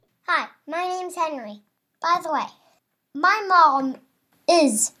name's Henry. By the way, my mom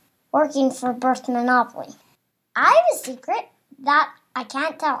is working for Birth Monopoly. I have a secret that I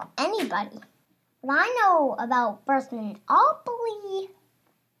can't tell anybody. What I know about Birth Monopoly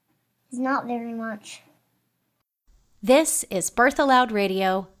is not very much. This is Birth Aloud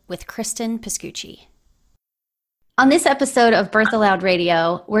Radio with Kristen Piscucci. On this episode of Birth Aloud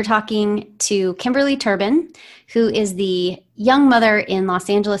Radio, we're talking to Kimberly Turbin, who is the young mother in Los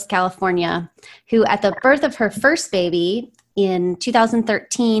Angeles, California, who at the birth of her first baby in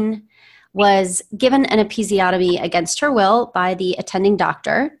 2013 was given an episiotomy against her will by the attending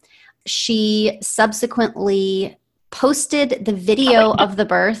doctor. She subsequently posted the video of the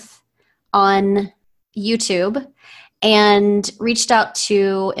birth on YouTube and reached out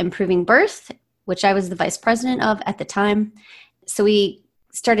to Improving Birth, which I was the vice president of at the time. So we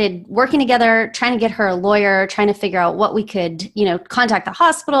started working together, trying to get her a lawyer, trying to figure out what we could, contact the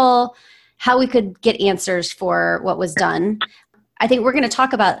hospital, how we could get answers for what was done. I think we're going to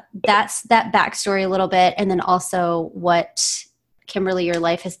talk about that backstory a little bit, and then also what, Kimberly, your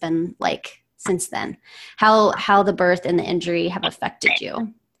life has been like since then, how the birth and the injury have affected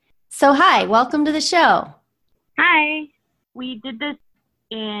you. So hi, welcome to the show. Hi. We did this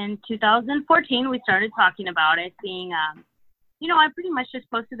in 2014. We started talking about it, seeing, I pretty much just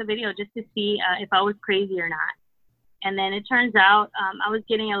posted the video just to see if I was crazy or not. And then it turns out I was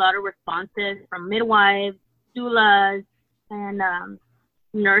getting a lot of responses from midwives, doulas, and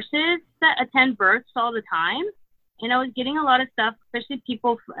nurses that attend births all the time. And I was getting a lot of stuff, especially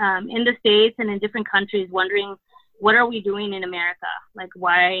people in the States and in different countries wondering, what are we doing in America? Like,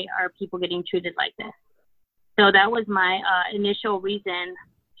 why are people getting treated like this? So that was my initial reason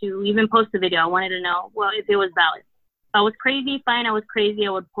to even post the video. I wanted to know, well, if it was valid. If I was crazy, fine, I was crazy, I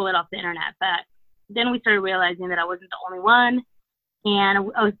would pull it off the internet. But then we started realizing that I wasn't the only one,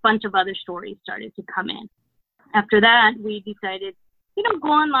 and a bunch of other stories started to come in. After that, we decided, go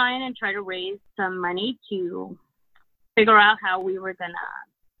online and try to raise some money to figure out how we were going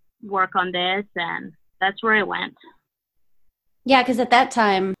to work on this, and that's where I went. Yeah, because at that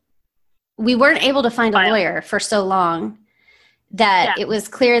time, we weren't able to find a lawyer for so long that It was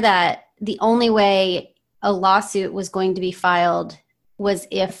clear that the only way a lawsuit was going to be filed was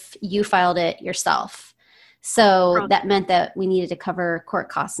if you filed it yourself. So that meant that we needed to cover court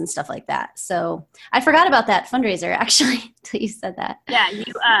costs and stuff like that. So I forgot about that fundraiser, actually, until you said that. Yeah, you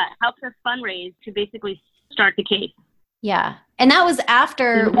helped us fundraise to basically start the case. Yeah. And that was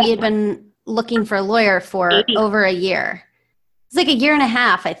after we had been looking for a lawyer for over a year. It's like a year and a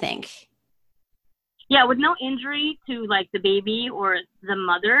half, I think. Yeah, with no injury to like the baby or the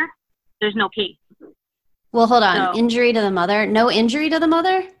mother, there's no case. Well, hold on. Injury to the mother? No injury to the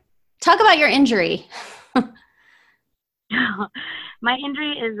mother? Talk about your injury. My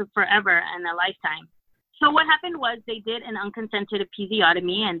injury is forever and a lifetime. So what happened was they did an unconsented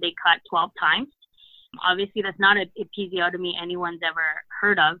episiotomy and they cut 12 times. Obviously, that's not an episiotomy anyone's ever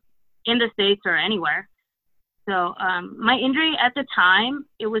heard of in the States or anywhere. So my injury at the time,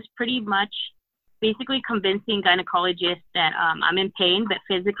 it was pretty much basically convincing gynecologists that I'm in pain, but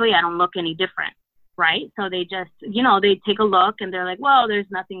physically I don't look any different, right? So they just, they take a look and they're like, well, there's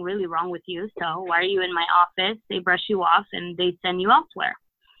nothing really wrong with you, so why are you in my office? They brush you off and they send you elsewhere.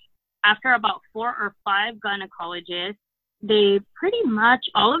 After about 4 or 5 gynecologists, they pretty much,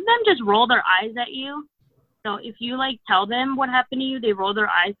 all of them just roll their eyes at you. So if you tell them what happened to you, they roll their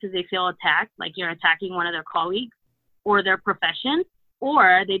eyes because they feel attacked, like you're attacking one of their colleagues or their profession.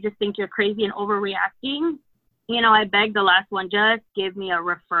 Or they just think you're crazy and overreacting. I begged the last one, just give me a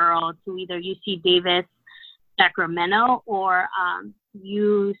referral to either UC Davis, Sacramento, or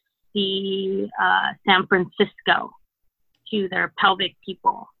UC San Francisco to their pelvic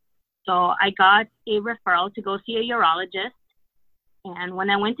people. So I got a referral to go see a urologist. And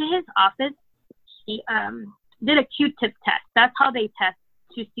when I went to his office, he did a Q-tip test. That's how they test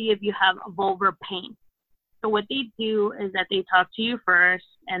to see if you have vulvar pain. So what they do is that they talk to you first,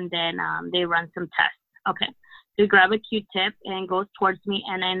 and then they run some tests. Okay. They grab a Q-tip and goes towards me,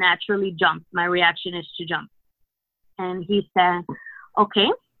 and I naturally jump. My reaction is to jump. And he said, okay,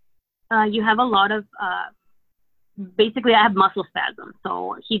 you have a lot of, basically I have muscle spasms.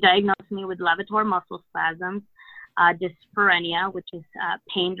 So he diagnosed me with levator muscle spasms, dyspareunia, which is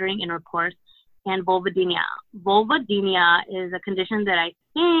pain during intercourse, and vulvodynia. Vulvodynia is a condition that I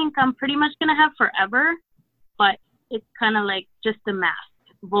think I'm pretty much going to have forever. But it's kind of like just a mask.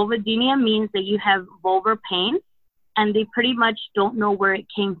 Vulvodynia means that you have vulvar pain, and they pretty much don't know where it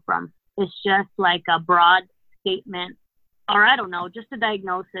came from. It's just like a broad statement, or I don't know, just a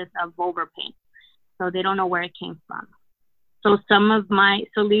diagnosis of vulvar pain. So they don't know where it came from. So some of my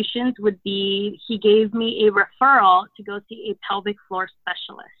solutions would be, he gave me a referral to go see a pelvic floor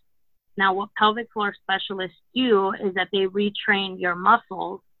specialist. Now, what pelvic floor specialists do is that they retrain your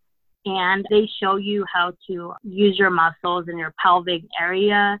muscles and they show you how to use your muscles in your pelvic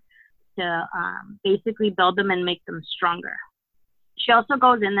area to basically build them and make them stronger. She also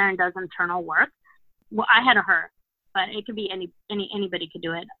goes in there and does internal work. Well, I had her, but it could be anybody could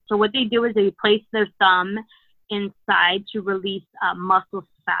do it. So what they do is they place their thumb inside to release muscle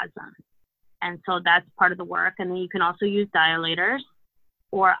spasm. And so that's part of the work. And then you can also use dilators,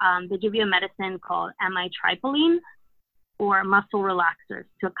 or they give you a medicine called amitriptyline or muscle relaxers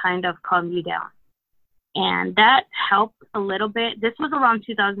to kind of calm you down. And that helped a little bit. This was around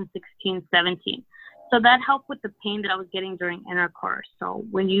 2016, 17. So that helped with the pain that I was getting during intercourse. So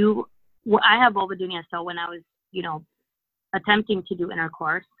I have vulvodynia, so when I was, attempting to do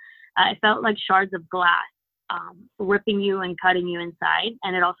intercourse, it felt like shards of glass ripping you and cutting you inside.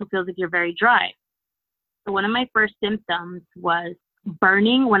 And it also feels like you're very dry. So one of my first symptoms was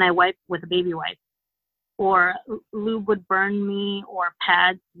burning when I wiped with a baby wipe, or lube would burn me, or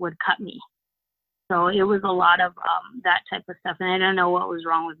pads would cut me. So it was a lot of that type of stuff. And I didn't know what was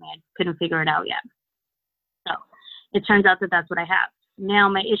wrong with me. I couldn't figure it out yet. So it turns out that that's what I have. Now,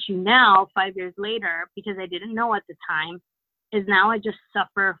 my issue now, 5 years later, because I didn't know at the time, is now I just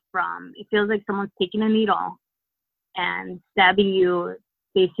suffer from, it feels like someone's taking a needle and stabbing you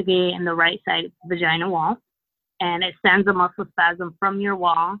basically in the right side of the vagina wall. And it sends a muscle spasm from your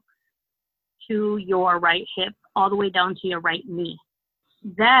wall to your right hip, all the way down to your right knee.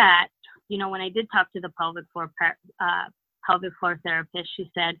 That, when I did talk to the pelvic floor therapist, she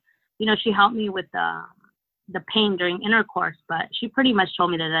said, she helped me with the pain during intercourse, but she pretty much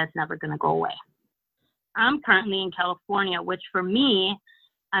told me that that's never going to go away. I'm currently in California, which for me,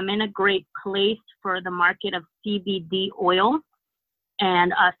 I'm in a great place for the market of CBD oil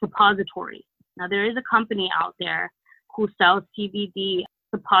and suppositories. Now, there is a company out there who sells CBD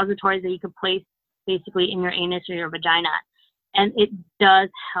suppositories that you can place basically in your anus or your vagina, and it does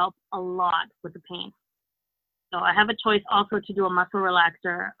help a lot with the pain. So I have a choice also to do a muscle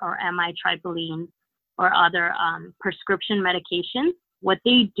relaxer or amitriptyline or other prescription medications. What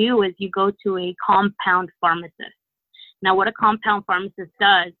they do is you go to a compound pharmacist. Now, what a compound pharmacist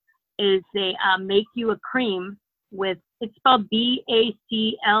does is they make you a cream with, it's spelled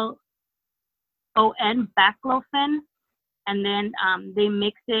Baclon, baclofen, and then they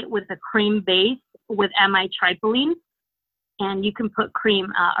mix it with a cream base with amitriptyline, and you can put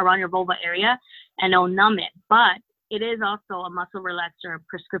cream around your vulva area and it'll numb it. But it is also a muscle relaxer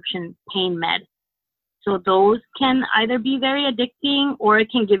prescription pain med. So those can either be very addicting or it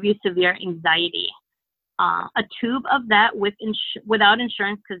can give you severe anxiety. A tube of that without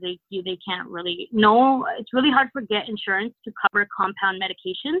insurance, because they can't really, it's really hard to get insurance to cover compound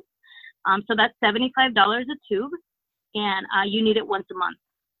medications. So that's $75 a tube, and you need it once a month.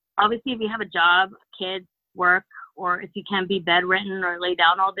 Obviously, if you have a job, kids, work, or if you can't be bedridden or lay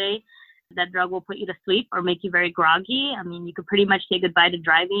down all day, that drug will put you to sleep or make you very groggy. I mean, you could pretty much say goodbye to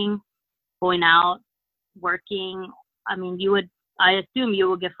driving, going out, working. I mean, I assume you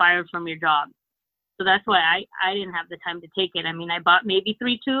will get fired from your job. So that's why I didn't have the time to take it. I mean, I bought maybe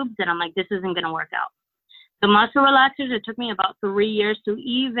 3 tubes and I'm like, this isn't going to work out. The muscle relaxers, it took me about 3 years to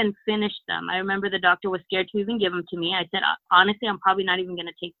even finish them. I remember the doctor was scared to even give them to me. I said, honestly, I'm probably not even going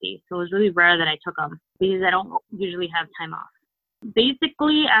to take these. So it was really rare that I took them because I don't usually have time off.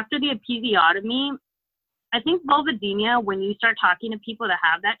 Basically, after the episiotomy, I think vulvodynia, when you start talking to people that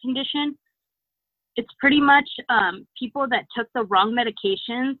have that condition, it's pretty much people that took the wrong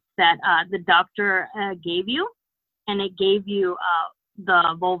medications that the doctor gave you, and it gave you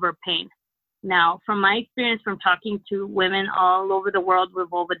the vulvar pain. Now, from my experience from talking to women all over the world with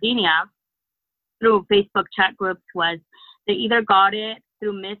vulvodynia through Facebook chat groups, was they either got it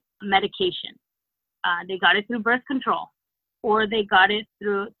through missed medication, they got it through birth control, or they got it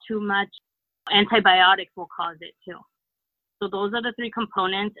through too much antibiotics will cause it too. So those are the 3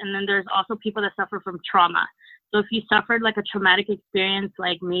 components. And then there's also people that suffer from trauma. So if you suffered like a traumatic experience,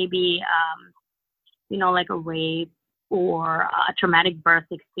 like maybe, like a rape or a traumatic birth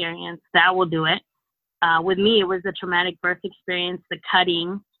experience, that will do it. With me, it was the traumatic birth experience, the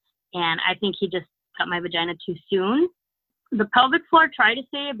cutting, and I think he just cut my vagina too soon. The pelvic floor tried to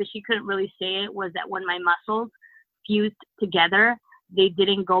say it, but she couldn't really say it, was that when my muscles fused together, they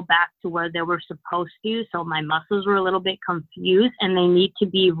didn't go back to where they were supposed to. So my muscles were a little bit confused and they need to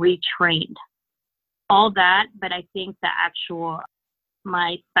be retrained. All that, but I think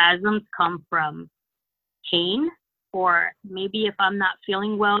my spasms come from pain, or maybe if I'm not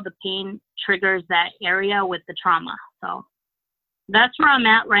feeling well, the pain triggers that area with the trauma. So That's where I'm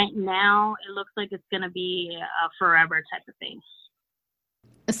at right now. It looks like it's going to be a forever type of thing.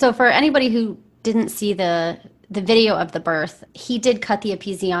 So for anybody who didn't see the video of the birth, he did cut the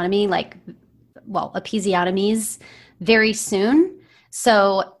episiotomy, episiotomies very soon.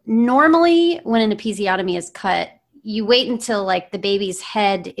 So normally when an episiotomy is cut, you wait until like the baby's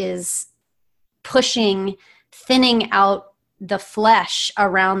head is pushing, thinning out the flesh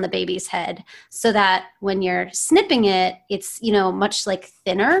around the baby's head so that when you're snipping it, it's, much like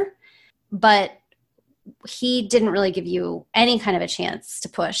thinner. But he didn't really give you any kind of a chance to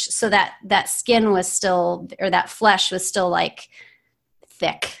push. So that skin was still, or that flesh was still like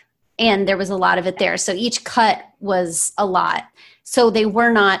thick, and there was a lot of it there. So each cut was a lot. So they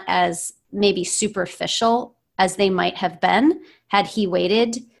were not as maybe superficial as they might have been had he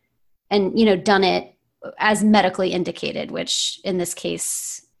waited and, done it as medically indicated, which in this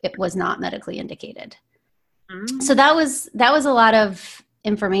case, it was not medically indicated. Mm-hmm. So that was a lot of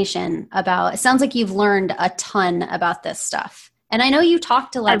information about, it sounds like you've learned a ton about this stuff. And I know you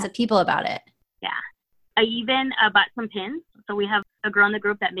talked to lots of people about it. Yeah. I even bought some pins. So we have a girl in the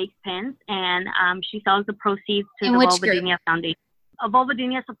group that makes pins, and she sells the proceeds to the Vulvodynia Foundation, a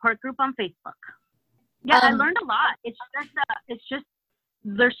Vulvodynia support group on Facebook. Yeah, I learned a lot. It's just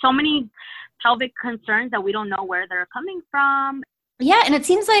there's so many pelvic concerns that we don't know where they're coming from. Yeah, and it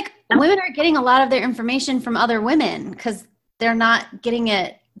seems like women are getting a lot of their information from other women because they're not getting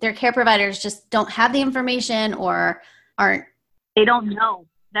it. Their care providers just don't have the information or aren't. They don't know.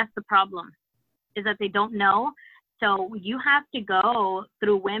 That's the problem, is that they don't know. So you have to go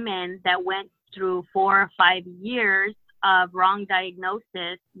through women that went through 4 or 5 years of wrong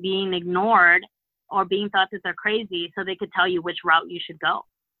diagnosis, being ignored, or being thought that they're crazy, so they could tell you which route you should go.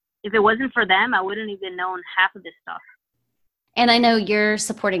 If it wasn't for them, I wouldn't even known half of this stuff. And I know you're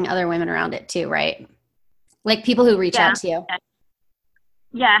supporting other women around it too, right? Like people who reach out to you.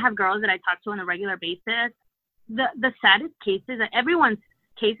 Yeah, I have girls that I talk to on a regular basis. The saddest cases, everyone's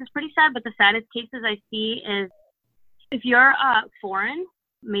case is pretty sad, but the saddest cases I see is if you're foreign,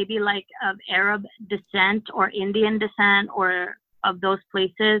 maybe like of Arab descent or Indian descent, or of those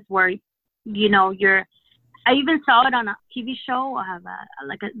places where, I even saw it on a TV show. I have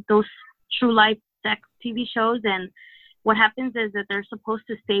those true life sex TV shows. And what happens is that they're supposed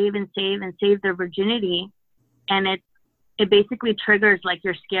to save their virginity. And it basically triggers, like,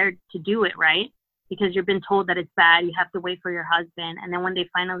 you're scared to do it, right? Because you've been told that it's bad. You have to wait for your husband. And then when they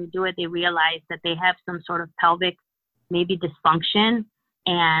finally do it, they realize that they have some sort of pelvic, maybe dysfunction.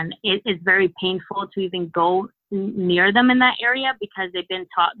 And it is very painful to even go near them in that area because they've been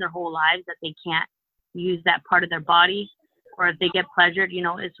taught their whole lives that they can't use that part of their body, or if they get pleasured,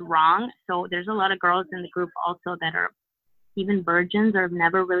 it's wrong. So there's a lot of girls in the group also that are even virgins or have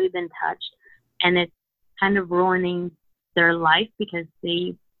never really been touched, and it's kind of ruining their life because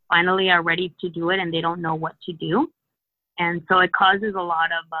they finally are ready to do it and they don't know what to do. And so it causes a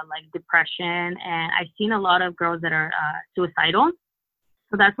lot of depression, and I've seen a lot of girls that are suicidal.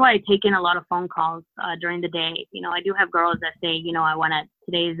 So that's why I take in a lot of phone calls during the day. I do have girls that say,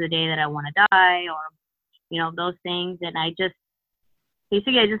 today is the day that I want to die, or, those things. And I just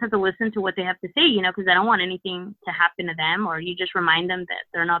have to listen to what they have to say, because I don't want anything to happen to them, or you just remind them that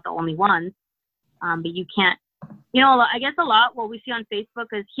they're not the only ones. But you can't, I guess a lot what we see on Facebook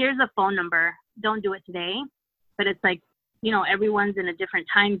is, here's a phone number, don't do it today. But it's like, everyone's in a different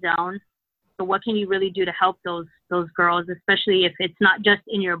time zone. So what can you really do to help those girls, especially if it's not just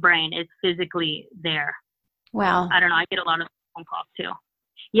in your brain, it's physically there. Wow. I don't know. I get a lot of phone calls too.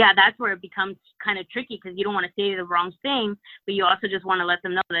 Yeah, that's where it becomes kind of tricky because you don't want to say the wrong thing, but you also just want to let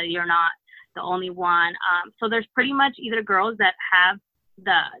them know that you're not the only one. So there's pretty much either girls that have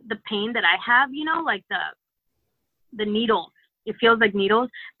the pain that I have, like the needles. It feels like needles.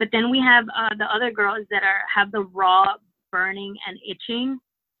 But then we have the other girls that have the raw burning and itching,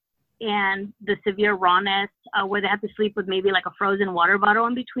 and the severe rawness where they have to sleep with maybe like a frozen water bottle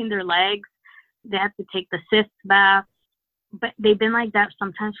in between their legs. They have to take the cyst bath. But they've been like that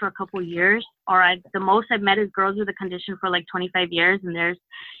sometimes for a couple of years. Or the most I've met is girls with a condition for like 25 years. And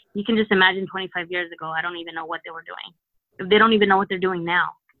you can just imagine 25 years ago, I don't even know what they were doing. They don't even know what they're doing now.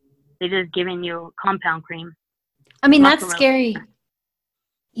 They're just giving you compound cream. I mean, that's scary.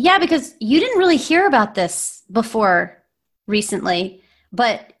 Yeah, because you didn't really hear about this before recently,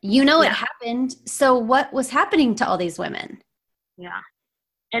 but it happened. So what was happening to all these women? Yeah.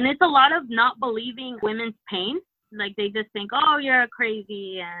 And it's a lot of not believing women's pain. Like they just think, oh, you're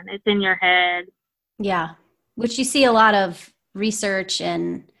crazy and it's in your head. Yeah. Which you see a lot of research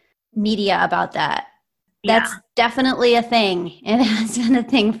and media about that. That's definitely a thing. And it has been a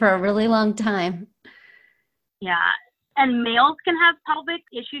thing for a really long time. Yeah. And males can have pelvic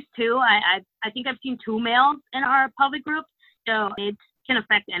issues too. I think I've seen 2 males in our pelvic group, so it can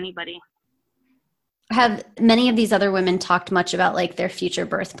affect anybody. Have many of these other women talked much about like their future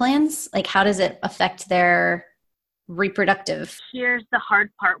birth plans? Like how does it affect their reproductive? Here's the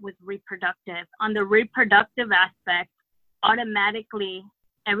hard part with reproductive. On the reproductive aspect, automatically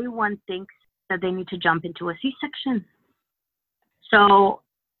everyone thinks that they need to jump into a C-section. So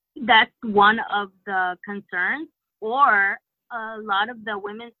that's one of the concerns. Or a lot of the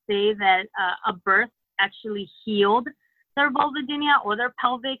women say that a birth actually healed their vulvodynia or their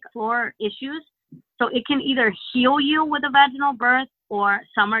pelvic floor issues. So it can either heal you with a vaginal birth, or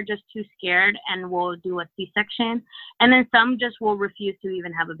some are just too scared and will do a C-section. And then some just will refuse to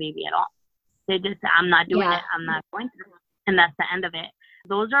even have a baby at all. They just say, I'm not doing it. I'm not going to. And that's the end of it.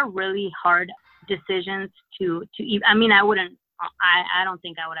 Those are really hard decisions to even, I mean, I don't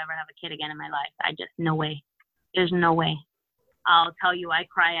think I would ever have a kid again in my life. No way. There's no way. I'll tell you, I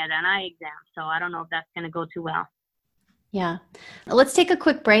cry at an eye exam, so I don't know if that's going to go too well. Yeah. Let's take a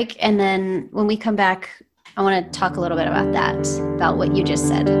quick break. And then when we come back, I want to talk a little bit about that, about what you just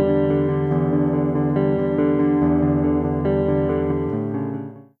said.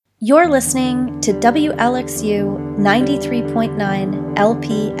 You're listening to WLXU 93.9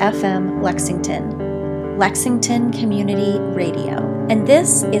 LP-FM Lexington, Lexington Community Radio. And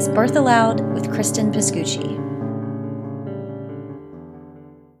this is Birth Aloud with Kristen Piscucci.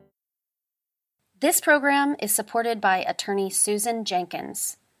 This program is supported by attorney Susan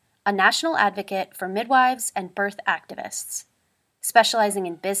Jenkins, a national advocate for midwives and birth activists, specializing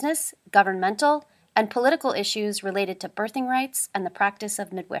in business, governmental, and political issues related to birthing rights and the practice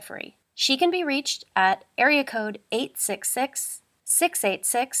of midwifery. She can be reached at area code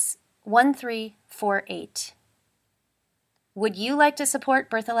 866-686-1348. Would you like to support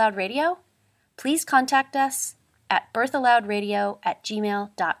Birth Aloud Radio? Please contact us at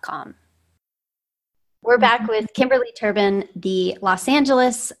birthaloudradio@gmail.com. We're back with Kimberly Turbin, the Los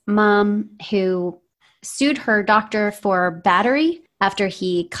Angeles mom who sued her doctor for battery after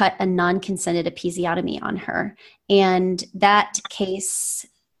he cut a non-consented episiotomy on her. And that case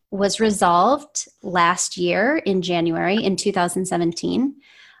was resolved last year in January in 2017.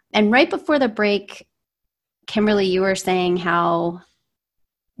 And right before the break, Kimberly, you were saying how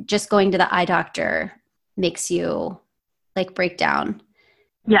just going to the eye doctor makes you like break down.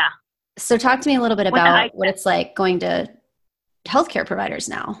 Yeah. So talk to me a little bit about what it's like going to healthcare providers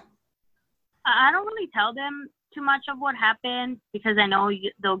now. I don't really tell them too much of what happened because I know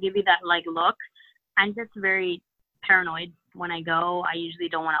they'll give you that like look. I'm just very paranoid when I go. I usually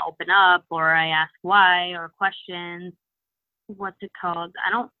don't want to open up, or I ask why or questions. What's it called?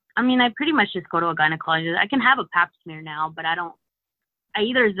 I pretty much just go to a gynecologist. I can have a pap smear now, but I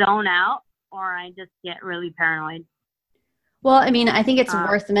either zone out or I just get really paranoid. Well, I mean, I think it's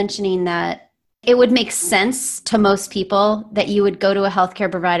worth mentioning that it would make sense to most people that you would go to a healthcare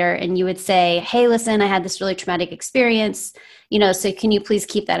provider and you would say, hey, listen, I had this really traumatic experience, so can you please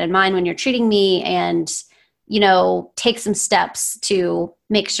keep that in mind when you're treating me and, take some steps to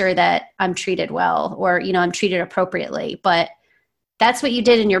make sure that I'm treated well or, I'm treated appropriately. But that's what you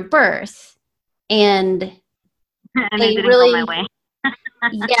did in your birth. And they didn't go my way.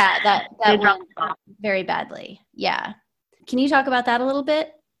 Yeah, that went very badly. Yeah. Can you talk about that a little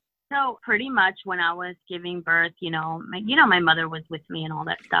bit? So pretty much when I was giving birth, my mother was with me and all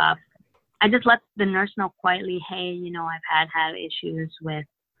that stuff. I just let the nurse know quietly, hey, I've had issues with,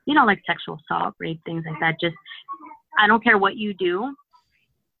 like sexual assault, rape, things like that. Just, I don't care what you do.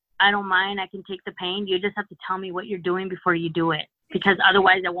 I don't mind. I can take the pain. You just have to tell me what you're doing before you do it, because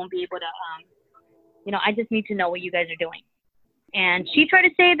otherwise I won't be able to, I just need to know what you guys are doing. And she tried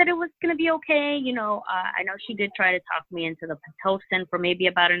to say that it was going to be okay. I know she did try to talk me into the Pitocin for maybe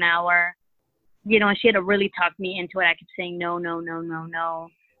about an hour. And she had to really talk me into it. I kept saying no.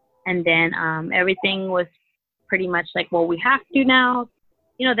 And then everything was pretty much like, well, we have to now.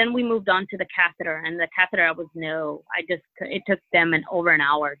 Then we moved on to the catheter. And the catheter, it took them over an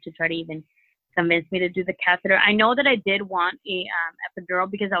hour to try to even convince me to do the catheter. I know that I did want a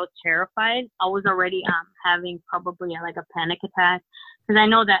epidural because I was terrified. I was already having probably like a panic attack, because I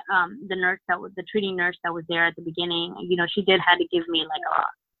know that the treating nurse that was there at the beginning, she did had to give me like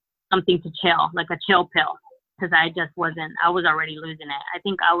something to chill, like a chill pill, because I was already losing it. I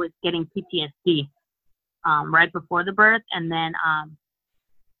think I was getting PTSD right before the birth, and then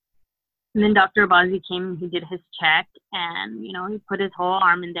Dr. Abazi came, he did his check, and, he put his whole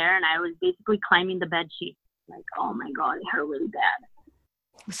arm in there, and I was basically climbing the bed sheet. Like, oh my God, it hurt really bad.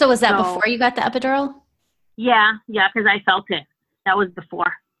 So was that before you got the epidural? Yeah, because I felt it. That was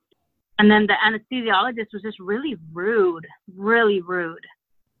before. And then the anesthesiologist was just really rude, really rude.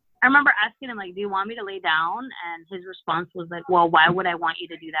 I remember asking him, like, do you want me to lay down? And his response was like, well, why would I want you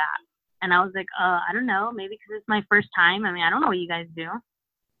to do that? And I was like, I don't know, maybe because it's my first time. I mean, I don't know what you guys do.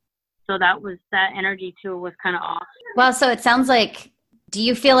 So that energy too was kind of off. Well, so it sounds like, do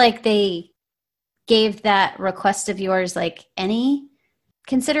you feel like they gave that request of yours like any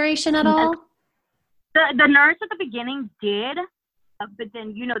consideration at all? The nurse at the beginning did, but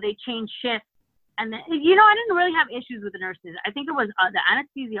then, they changed shifts. And then, I didn't really have issues with the nurses. I think it was the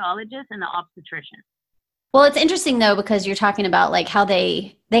anesthesiologist and the obstetrician. Well, it's interesting though, because you're talking about like how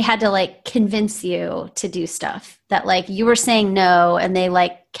they had to like convince you to do stuff that like you were saying no, and they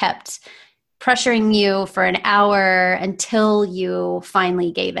like kept pressuring you for an hour until you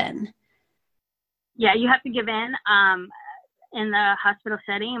finally gave in. Yeah, you have to give in the hospital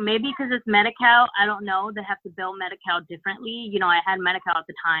setting. Maybe because it's Medi-Cal, I don't know. They have to bill Medi-Cal differently. I had Medi-Cal at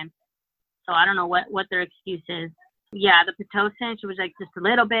the time, so I don't know what their excuse is. Yeah, the Pitocin, she was like, just a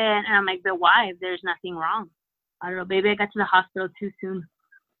little bit. And I'm like, but why? If there's nothing wrong. I don't know. Maybe I got to the hospital too soon.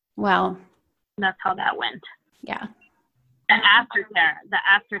 Wow. That's how that went. Yeah. The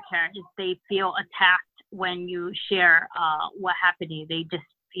aftercare is they feel attacked when you share what happened to you. They just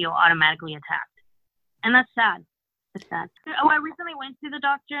feel automatically attacked. And that's sad. It's sad. Oh, I recently went to the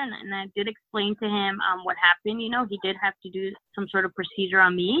doctor and I did explain to him what happened. He did have to do some sort of procedure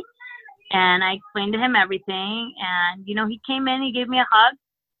on me. And I explained to him everything. And, he came in, he gave me a hug.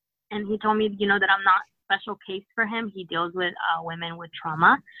 And he told me, that I'm not a special case for him. He deals with women with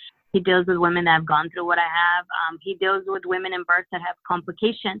trauma. He deals with women that have gone through what I have. He deals with women in birth that have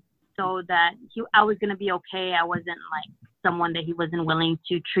complications. So that I was going to be okay. I wasn't like someone that he wasn't willing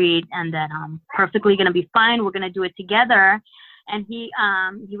to treat, and that I'm perfectly going to be fine. We're going to do it together. And he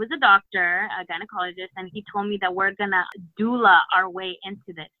was a doctor, a gynecologist, and he told me that we're going to doula our way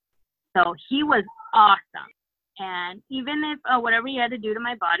into this. So he was awesome. And even if whatever he had to do to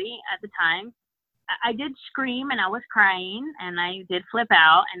my body at the time, I did scream and I was crying and I did flip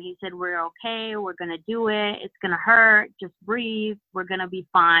out. And he said, we're okay. We're going to do it. It's going to hurt. Just breathe. We're going to be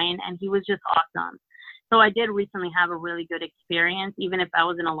fine. And he was just awesome. So I did recently have a really good experience, even if I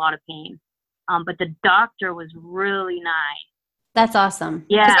was in a lot of pain. But the doctor was really nice. That's awesome.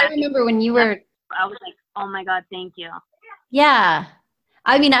 Yeah. 'Cause I remember when you were... I was like, oh my God, thank you. Yeah.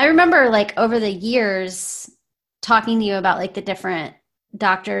 I mean, I remember like over the years talking to you about like the different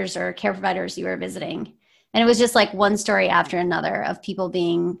doctors or care providers you were visiting. And it was just like one story after another of people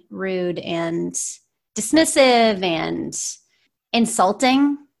being rude and dismissive and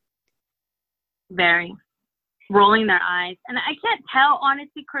insulting. Very. Rolling their eyes. And I can't tell,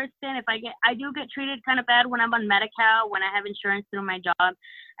 honestly, Kristen, if I do get treated kind of bad when I'm on Medi-Cal, when I have insurance through my job,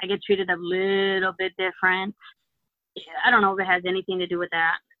 I get treated a little bit different. I don't know if it has anything to do with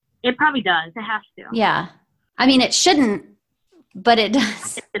that. It probably does. It has to. Yeah. I mean, it shouldn't, but it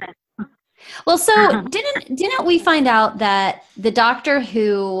does. Well, so didn't we find out that the doctor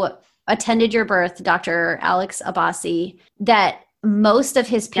who attended your birth, Dr. Alex Abbasi, that most of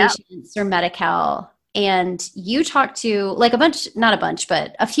his patients are Medi-Cal, and you talked to like not a bunch,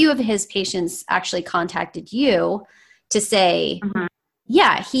 but a few of his patients actually contacted you to say,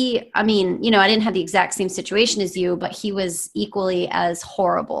 yeah, I didn't have the exact same situation as you, but he was equally as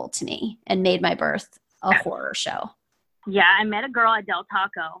horrible to me and made my birth a horror show. Yeah, I met a girl at Del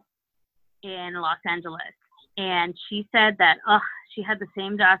Taco in Los Angeles, and she said that she had the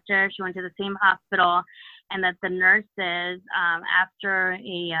same doctor, she went to the same hospital, and that the nurses, after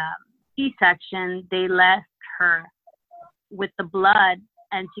a C-section, they left her with the blood,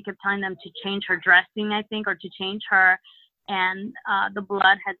 and she kept telling them to change her dressing, I think, or to change her, and the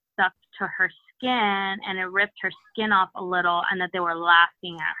blood had stuck to her skin, and it ripped her skin off a little, and that they were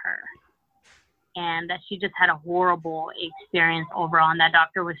laughing at her. And that she just had a horrible experience overall. And that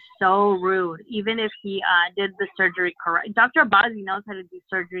doctor was so rude. Even if he did the surgery correct. Dr. Abbasi knows how to do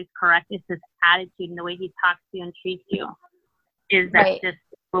surgeries correct. It's his attitude and the way he talks to you and treats you that just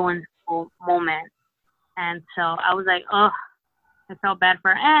ruins the whole moment. And so I was like, I felt bad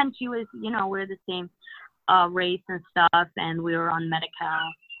for her. And she was, we're the same race and stuff. And we were on Medi-Cal.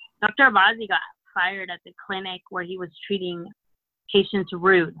 Dr. Abbasi got fired at the clinic where he was treating patients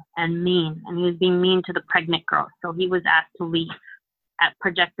rude and mean, and he was being mean to the pregnant girl. So he was asked to leave at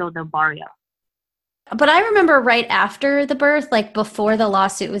Proyecto del Barrio. But I remember right after the birth, like before the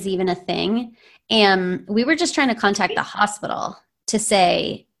lawsuit was even a thing, and we were just trying to contact the hospital to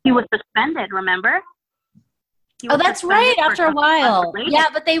say... He was suspended, remember? Oh, that's right, after a while. Yeah,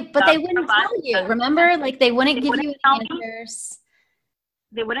 but they wouldn't tell you, remember? Like they wouldn't give you any answers.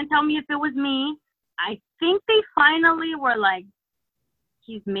 They wouldn't tell me if it was me. I think they finally were like,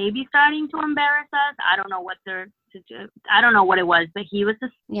 he's maybe starting to embarrass us. I don't know what it was, but he was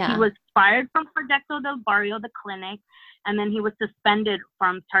fired from Proyecto del Barrio, the clinic, and then he was suspended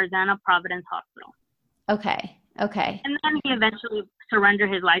from Tarzana Providence Hospital. Okay. And then he eventually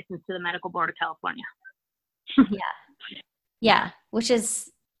surrendered his license to the Medical Board of California. Yeah, which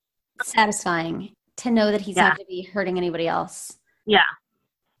is satisfying to know that he's not going to be hurting anybody else. Yeah.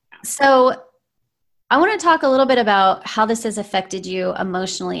 So I want to talk a little bit about how this has affected you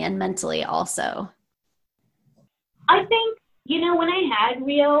emotionally and mentally also. I think, when I had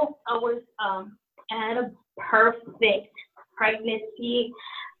Rio, I had a perfect pregnancy.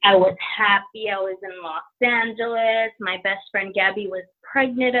 I was happy. I was in Los Angeles. My best friend Gabby was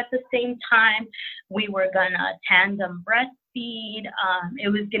pregnant at the same time. We were going to tandem breastfeed. It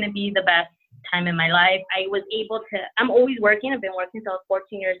was going to be the best time in my life. I'm always working. I've been working since I was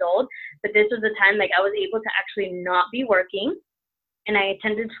 14 years old, but this was the time I was able to actually not be working. And I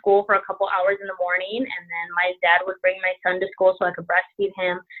attended school for a couple hours in the morning, and then my dad would bring my son to school so I could breastfeed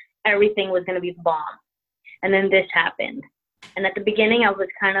him. Everything was going to be the bomb. And then this happened. And at the beginning, I was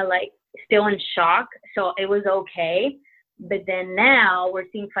kind of still in shock. So it was okay. But then now we're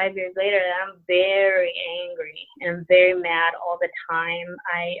seeing 5 years later that I'm very angry and I'm very mad all the time.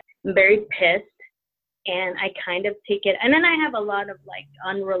 I'm very pissed, and I kind of take it. And then I have a lot of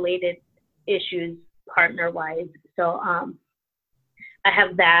unrelated issues partner-wise. So I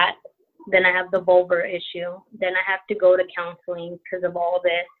have that. Then I have the vulvar issue. Then I have to go to counseling because of all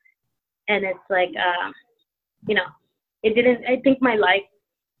this. And it's I think my life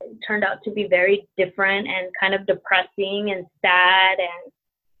turned out to be very different and kind of depressing and sad,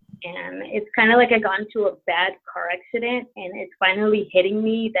 and it's kind of I got into a bad car accident, and it's finally hitting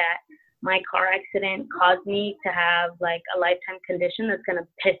me that my car accident caused me to have a lifetime condition that's going to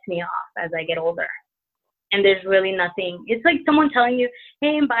piss me off as I get older. And there's really nothing. It's like someone telling you,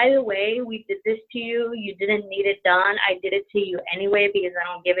 hey, and by the way, we did this to you. You didn't need it done. I did it to you anyway because I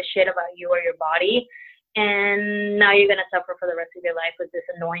don't give a shit about you or your body. And now you're going to suffer for the rest of your life with this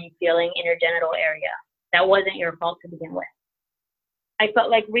annoying feeling in your genital area. That wasn't your fault to begin with. I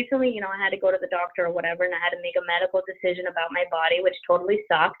felt recently, I had to go to the doctor or whatever, and I had to make a medical decision about my body, which totally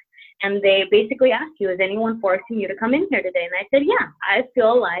sucked. And they basically asked you, is anyone forcing you to come in here today? And I said, yeah, I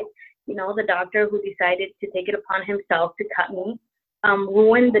feel the doctor who decided to take it upon himself to cut me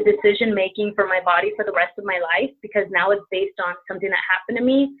ruined the decision-making for my body for the rest of my life, because now it's based on something that happened to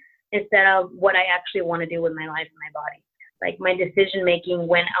me instead of what I actually want to do with my life and my body. My decision-making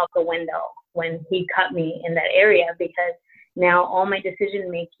went out the window when he cut me in that area, because now all my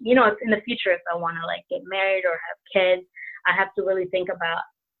decision-making, if in the future, if I want to get married or have kids, I have to really think about,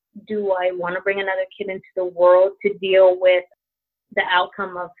 do I want to bring another kid into the world to deal with the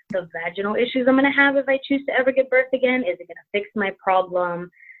outcome of the vaginal issues I'm going to have if I choose to ever give birth again? Is it going to fix my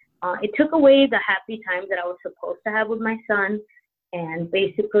problem? It took away the happy times that I was supposed to have with my son. And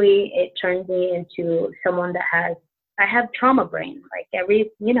basically it turned me into someone that I have trauma brain.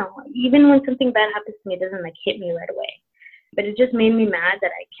 Even when something bad happens to me, it doesn't hit me right away. But it just made me mad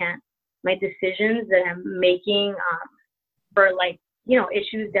that my decisions that I'm making for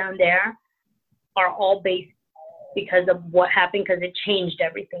issues down there are all based because of what happened, because it changed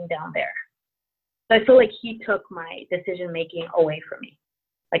everything down there. So I feel he took my decision making away from me.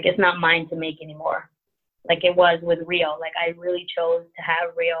 It's not mine to make anymore. It was with Rio. I really chose to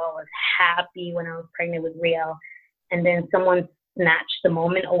have Rio. I was happy when I was pregnant with Rio. And then someone snatched the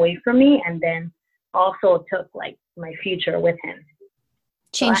moment away from me, and then also took my future with him.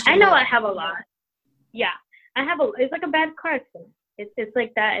 Changed. So I know I have a lot. Yeah. It's like a bad car accident. It's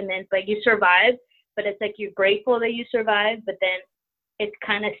like that. And then it's you survive, but it's you're grateful that you survived, but then it's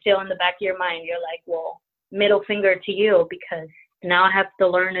kind of still in the back of your mind. You're well, middle finger to you, because now I have to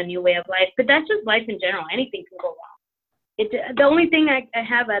learn a new way of life. But that's just life in general. Anything can go wrong. The only thing I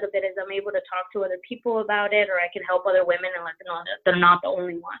have out of it is I'm able to talk to other people about it, or I can help other women and let them know that they're not the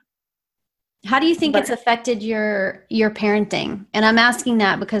only one. How do you think it's affected your parenting? And I'm asking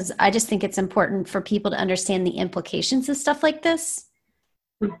that because I just think it's important for people to understand the implications of stuff like this.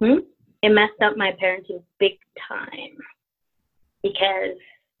 Mm-hmm. It messed up my parenting big time, because,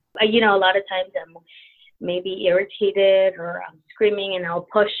 a lot of times I'm maybe irritated or I'm screaming and I'll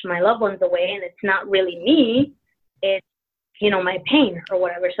push my loved ones away, and it's not really me. It's, my pain or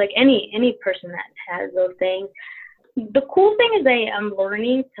whatever. It's any person that has those things. The cool thing is I'm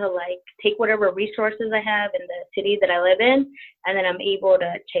learning to take whatever resources I have in the city that I live in, and then I'm able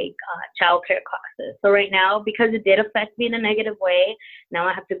to take childcare classes. So right now, because it did affect me in a negative way, now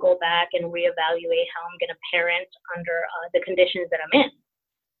I have to go back and reevaluate how I'm going to parent under the conditions that I'm in.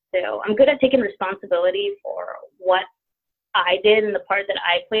 So I'm good at taking responsibility for what I did and the part that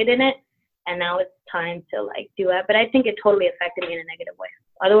I played in it. And now it's time to like do it. But I think it totally affected me in a negative way.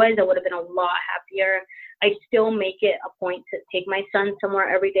 Otherwise, I would have been a lot happier. I still make it a point to take my son somewhere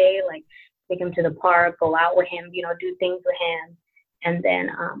every day, like take him to the park, go out with him, you know, do things with him. And then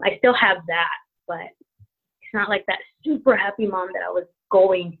I still have that, but it's not like that super happy mom that I was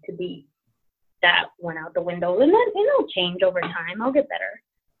going to be. That went out the window. And then it'll change over time. I'll get better.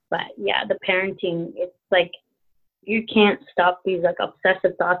 But yeah, the parenting, it's like you can't stop these like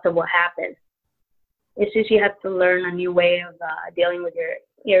obsessive thoughts of what happened. It's just you have to learn a new way of dealing with your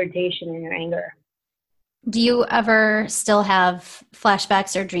irritation and your anger. Do you ever still have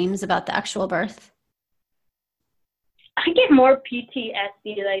flashbacks or dreams about the actual birth? I get more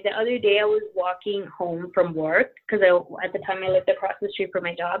PTSD. Like the other day I was walking home from work because at the time I lived across the street from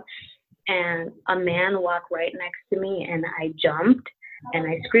my job, and a man walked right next to me and I jumped and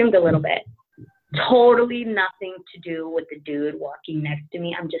I screamed a little bit. Totally nothing to do with the dude walking next to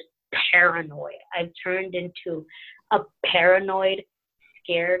me. I'm just paranoid. I've turned into a paranoid,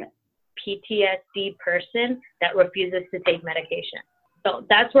 scared PTSD person that refuses to take medication. So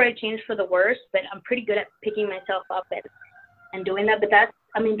that's where I changed for the worse, but I'm pretty good at picking myself up and doing that. But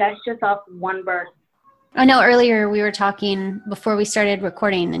that's just off one birth. I know earlier we were talking before we started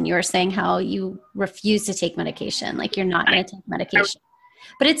recording and you were saying how you refuse to take medication, like you're not going to take medication.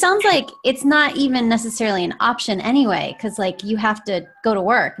 But it sounds like it's not even necessarily an option anyway, because like you have to go to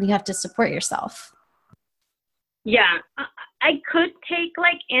work and you have to support yourself. Yeah, I could take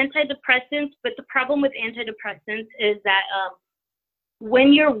like antidepressants, but the problem with antidepressants is that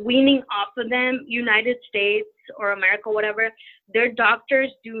when you're weaning off of them, United States or America, whatever, their doctors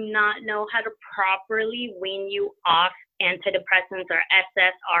do not know how to properly wean you off antidepressants or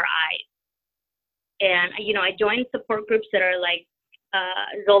SSRIs. And, you know, I joined support groups that are like,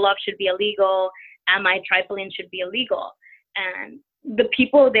 Zoloft should be illegal, amitriptyline should be illegal. And the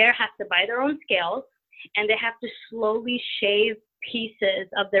people there have to buy their own scales, and they have to slowly shave pieces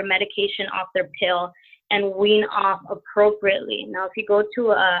of their medication off their pill and wean off appropriately. Now, if you go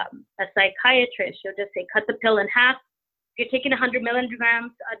to a psychiatrist, she'll just say, cut the pill in half. If you're taking 100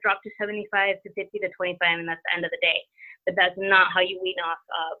 milligrams, drop to 75 to 50 to 25, and that's the end of the day. But that's not how you wean off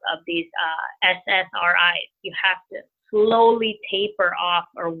of these SSRIs. You have to slowly taper off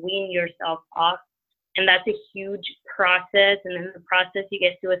or wean yourself off. And that's a huge process. And in the process, you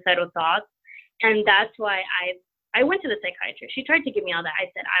get suicidal thoughts. And that's why I went to the psychiatrist. She tried to give me all that. I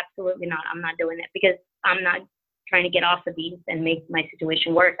said, absolutely not. I'm not doing it because I'm not trying to get off of these and make my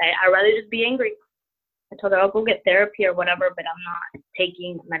situation worse. I'd rather just be angry. I told her I'll go get therapy or whatever, but I'm not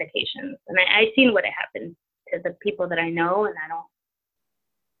taking medications. And I seen what happened to the people that I know, and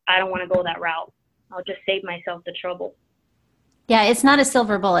I don't want to go that route. I'll just save myself the trouble. Yeah, it's not a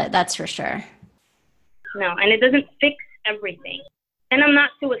silver bullet, that's for sure. No, and it doesn't fix everything. And I'm not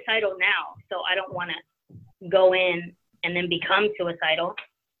suicidal now, so I don't want to go in and then become suicidal.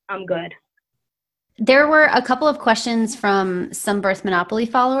 I'm good. There were a couple of questions from some Birth Monopoly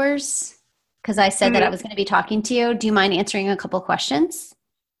followers, because I said that I was going to be talking to you. Do you mind answering a couple questions?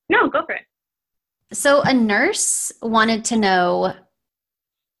 No, go for it. So a nurse wanted to know,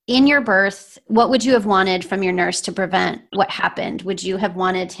 in your birth, what would you have wanted from your nurse to prevent what happened? Would you have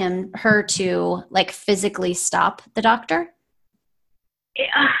wanted her to like physically stop the doctor?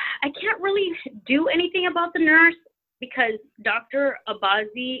 I can't really do anything about the nurse because Dr.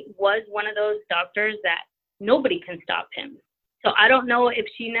 Abazi was one of those doctors that nobody can stop him. So I don't know if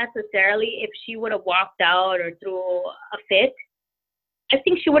she would have walked out or threw a fit. I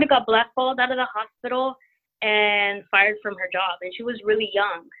think she would have got blackballed out of the hospital and fired from her job. And she was really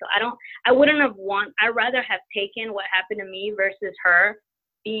young. So I'd rather have taken what happened to me versus her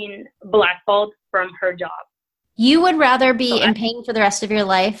being blackballed from her job. You would rather be in pain for the rest of your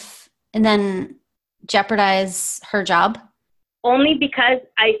life and then jeopardize her job? Only because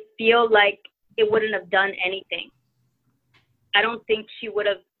I feel like it wouldn't have done anything. I don't think she would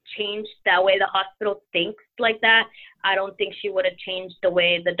have changed that way the hospital thinks like that. I don't think she would have changed the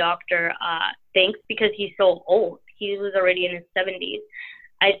way the doctor thinks because he's so old. He was already in his 70s.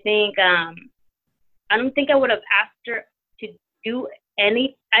 I don't think I would have asked her to do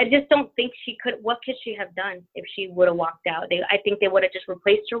I just don't think she could. What could she have done if she would have walked out? I think they would have just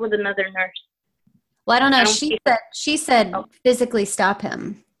replaced her with another nurse. Well, I don't know. She said physically stop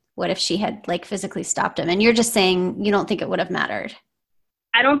him. What if she had like physically stopped him? And you're just saying you don't think it would have mattered.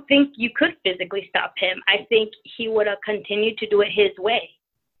 I don't think you could physically stop him. I think he would have continued to do it his way.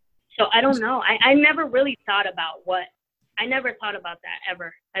 So I don't know. I never really thought about I never thought about that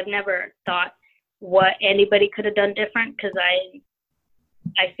ever. I've never thought what anybody could have done different because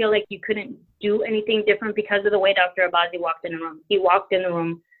I feel like you couldn't do anything different because of the way Dr. Abazi walked in the room. He walked in the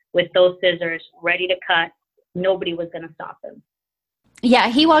room with those scissors ready to cut. Nobody was going to stop him. Yeah,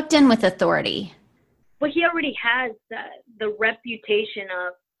 he walked in with authority. But he already has the reputation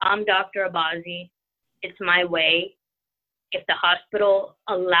of, I'm Dr. Abazi. It's my way. If the hospital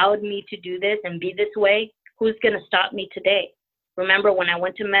allowed me to do this and be this way, who's going to stop me today? Remember, when I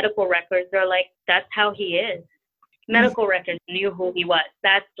went to medical records, they're like, that's how he is. Medical records knew who he was.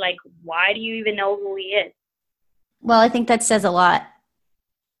 That's like, why do you even know who he is? Well, I think that says a lot.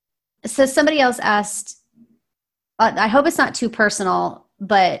 So somebody else asked, I hope it's not too personal,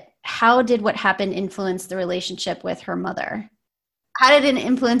 but how did what happened influence the relationship with her mother? How did it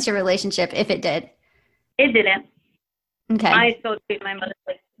influence your relationship, if it did? It didn't. Okay. I so treat my mother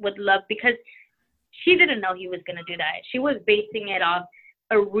with love because she didn't know he was going to do that. She was basing it off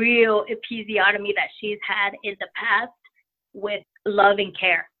a real episiotomy that she's had in the past with love and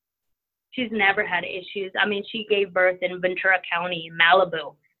care. She's never had issues. I mean, she gave birth in Ventura County, in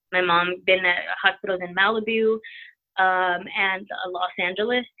Malibu. My mom been at hospitals in Malibu and Los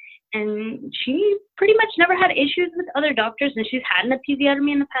Angeles, and she pretty much never had issues with other doctors, and she's had an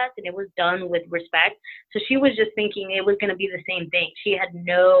episiotomy in the past, and it was done with respect. So she was just thinking it was going to be the same thing. She had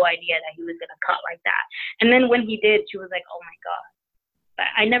no idea that he was going to cut like that. And then when he did, she was like, oh my God. But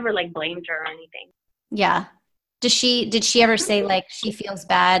I never like blamed her or anything. Yeah. Did she ever say like she feels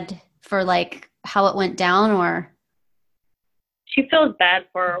bad for like how it went down, or? She feels bad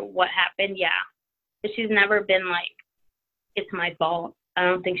for what happened, yeah. But she's never been like, it's my fault. I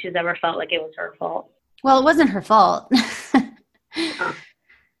don't think she's ever felt like it was her fault. Well, it wasn't her fault. I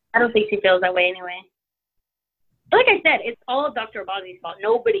don't think she feels that way anyway. Like I said, it's all Dr. Abazi's fault.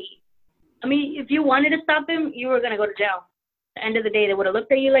 Nobody. I mean, if you wanted to stop him, you were going to go to jail. At the end of the day, they would have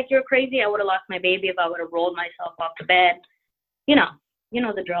looked at you like you were crazy. I would have lost my baby if I would have rolled myself off the bed. You know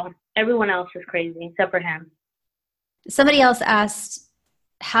the drill. Everyone else is crazy except for him. Somebody else asked,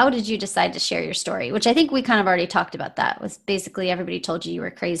 how did you decide to share your story? Which I think we kind of already talked about. That was basically everybody told you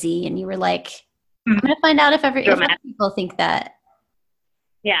were crazy, and you were like, I'm going to find out if other people think that.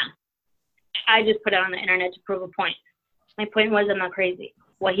 Yeah. I just put it on the internet to prove a point. My point was I'm not crazy.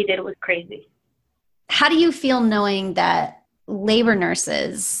 What he did was crazy. How do you feel knowing that labor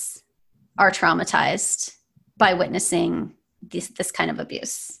nurses are traumatized by witnessing this kind of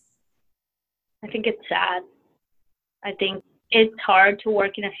abuse? I think it's sad. I think it's hard to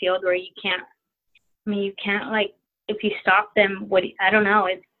work in a field where you can't like, if you stop them, I don't know.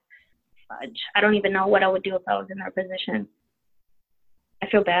 I don't even know what I would do if I was in their position. I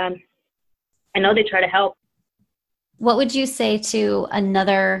feel bad. I know they try to help. What would you say to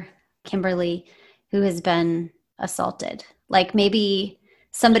another Kimberly who has been assaulted? Like maybe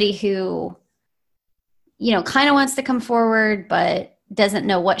somebody who, kind of wants to come forward, but doesn't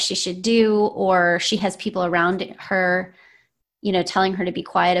know what she should do, or she has people around her, telling her to be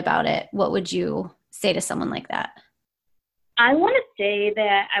quiet about it. What would you say to someone like that? I want to say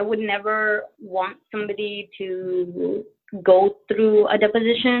that I would never want somebody to go through a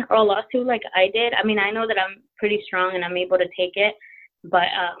deposition or a lawsuit like I did. I mean, I know that I'm pretty strong and I'm able to take it, but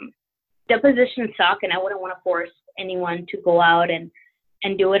depositions suck, and I wouldn't want to force anyone to go out and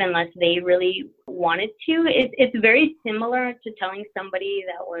do it unless they really wanted to. It's very similar to telling somebody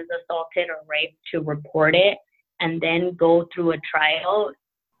that was assaulted or raped to report it and then go through a trial,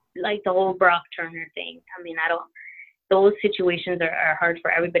 like the whole Brock Turner thing. I mean, those situations are hard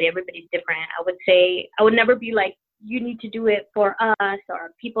for everybody. Everybody's different. I would say I would never be like, you need to do it for us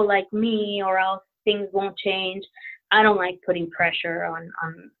or people like me, or else things won't change. I don't like putting pressure on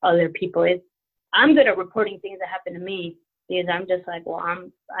other people. I'm good at reporting things that happen to me, because I'm just like, well,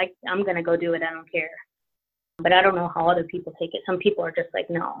 I'm going to go do it. I don't care. But I don't know how other people take it. Some people are just like,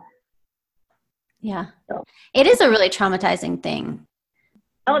 no. Yeah. So. It is a really traumatizing thing.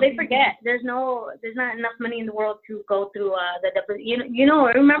 Oh, they forget. There's not enough money in the world to go through I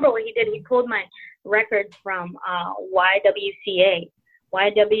remember what he did. He pulled my records from YWCA.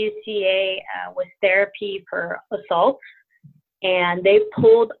 YWCA was therapy for assault. And they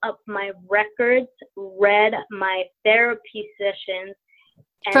pulled up my records, read my therapy sessions.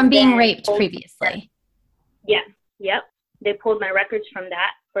 From being raped previously. Yeah, yep. They pulled my records from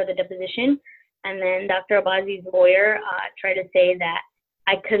that for the deposition. And then Dr. Abazi's lawyer tried to say that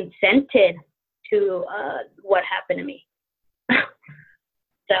I consented to what happened to me.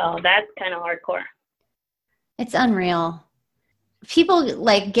 So that's kind of hardcore. It's unreal. People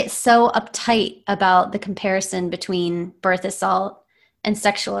get so uptight about the comparison between birth assault and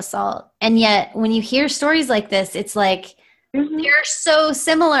sexual assault. And yet when you hear stories like this, it's like, they're so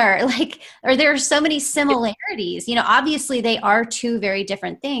similar, like, or there are so many similarities. You know, obviously they are two very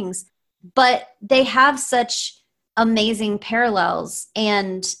different things, but they have such amazing parallels.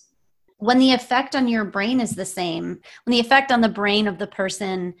 And when the effect on your brain is the same, when the effect on the brain of the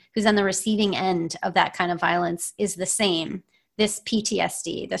person who's on the receiving end of that kind of violence is the same, this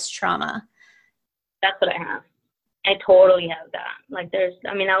PTSD, this trauma. That's what I have. I totally have that. Like I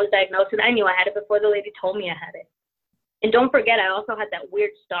was diagnosed with it. I knew I had it before the lady told me I had it. And don't forget, I also had that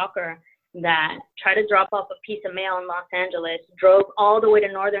weird stalker that tried to drop off a piece of mail in Los Angeles, drove all the way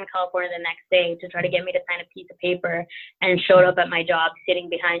to Northern California the next day to try to get me to sign a piece of paper, and showed up at my job sitting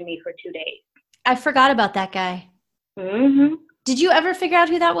behind me for 2 days. I forgot about that guy. Mm-hmm. Did you ever figure out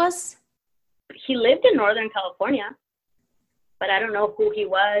who that was? He lived in Northern California, but I don't know who he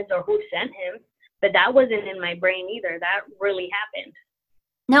was or who sent him. But that wasn't in my brain either. That really happened.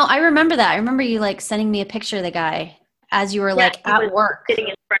 No, I remember that. I remember you like sending me a picture of the guy as you were like at work. Sitting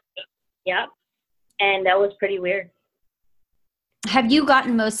in front of me. Yep. And that was pretty weird. Have you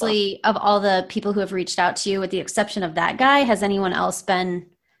gotten mostly of all the people who have reached out to you, with the exception of that guy, has anyone else been,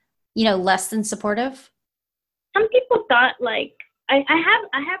 less than supportive? Some people thought like, I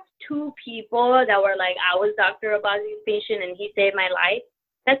have 2 people that were like, I was Dr. Abazi's patient and he saved my life.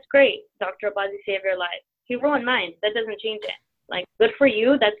 That's great. Dr. Abazi saved your life. He ruined mine. That doesn't change it. Like, good for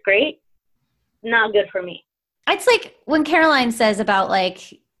you. That's great. Not good for me. It's like when Caroline says about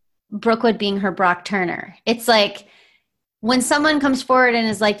like Brookwood being her Brock Turner. It's like when someone comes forward and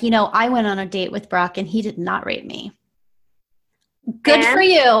is like, I went on a date with Brock and he did not rape me. Good for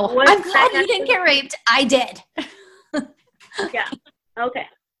you. I'm glad you didn't get raped. I did. Yeah. Okay.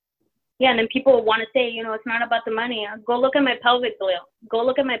 Yeah, and then people want to say, it's not about the money. Go look at my pelvic bill. Go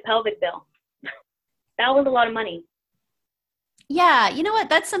look at my pelvic bill. That was a lot of money. Yeah, you know what?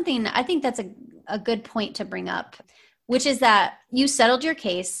 That's something, I think that's a good point to bring up, which is that you settled your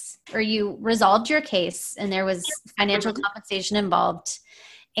case, or you resolved your case, and there was financial compensation involved.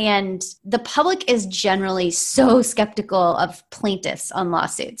 And the public is generally so skeptical of plaintiffs on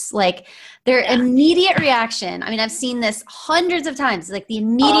lawsuits. Like their immediate reaction, I've seen this hundreds of times, like the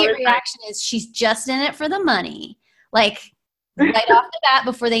immediate reaction is she's just in it for the money. Like right off the bat,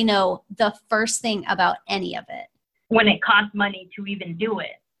 before they know the first thing about any of it. When it costs money to even do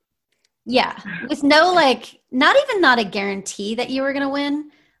it. Yeah. With no, not a guarantee that you were going to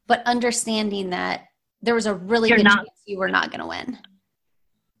win, but understanding that there was a really good chance you were not going to win.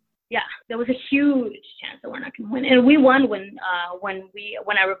 Yeah, there was a huge chance that we're not going to win. And we won when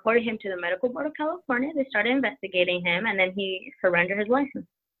I reported him to the Medical Board of California. They started investigating him, and then he surrendered his license.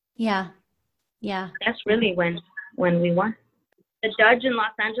 Yeah. Yeah. That's really when we won. The judge in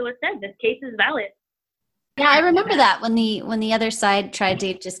Los Angeles said this case is valid. Yeah, I remember that when the other side tried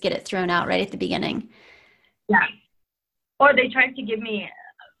to just get it thrown out right at the beginning. Yeah. Or they tried to give me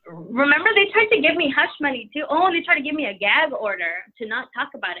hush money too. Oh, they tried to give me a gag order to not talk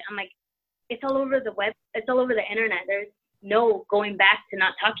about it. I'm like, it's all over the web. It's all over the internet. There's no going back to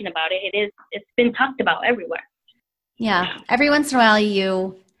not talking about it. It's been talked about everywhere. Yeah. Every once in a while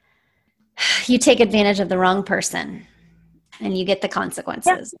you take advantage of the wrong person and you get the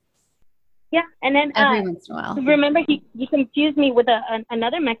consequences. Yeah. And then every once in a while. Remember he confused me with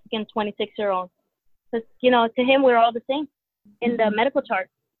another Mexican 26-year-old. Because, to him, we're all the same in the medical chart.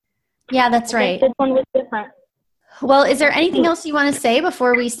 Yeah, that's right. This one was different. Well, is there anything else you want to say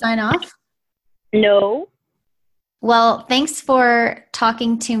before we sign off? No. Well, thanks for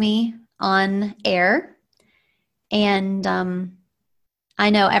talking to me on air. And I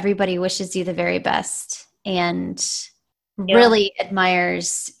know everybody wishes you the very best and really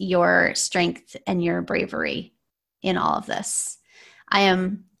admires your strength and your bravery in all of this. I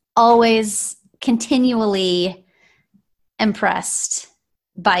am always continually impressed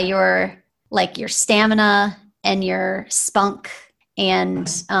by your stamina and your spunk and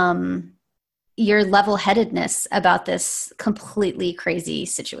your level-headedness about this completely crazy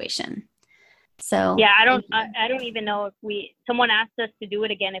situation. So yeah, I don't even know if someone asked us to do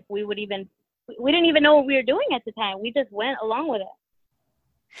it again, if we didn't even know what we were doing at the time. We just went along with it.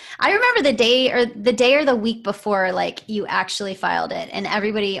 I remember the day or the week before, like you actually filed it, and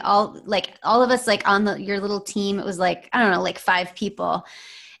everybody, all of us, like on your little team, it was like, I don't know, like 5 people.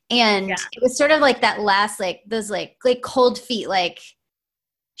 And it was sort of like that last, like those like cold feet, like,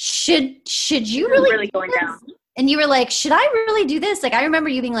 should you really going down? And you were like, should I really do this? Like, I remember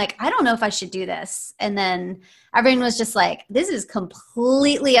you being like, I don't know if I should do this. And then everyone was just like, this is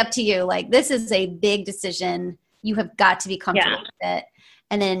completely up to you. Like, this is a big decision. You have got to be comfortable with it.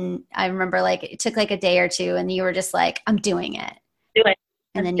 And then I remember like it took like a day or two and you were just like, I'm doing it. Do it.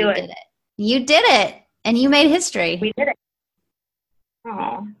 And then you did it. You did it. And you made history. We did it.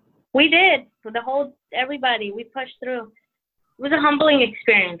 Oh, we did. For everybody, we pushed through. It was a humbling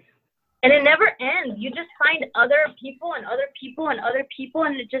experience. And it never ends. You just find other people and other people and other people,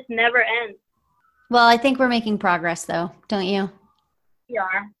 and it just never ends. Well, I think we're making progress, though, don't you? We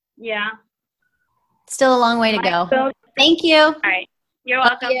are. Yeah. Still a long way to go. Thank you. All right. You're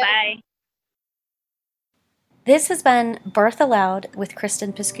welcome. you. Bye. This has been Birth Aloud with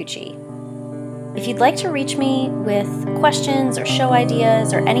Kristen Piscucci. If you'd like to reach me with questions or show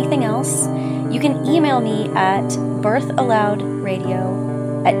ideas or anything else, you can email me at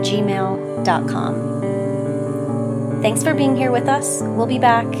birthaloudradio@gmail.com. Thanks for being here with us. We'll be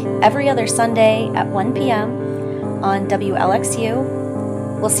back every other Sunday at 1 p.m. on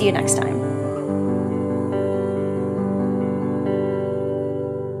WLXU. We'll see you next time.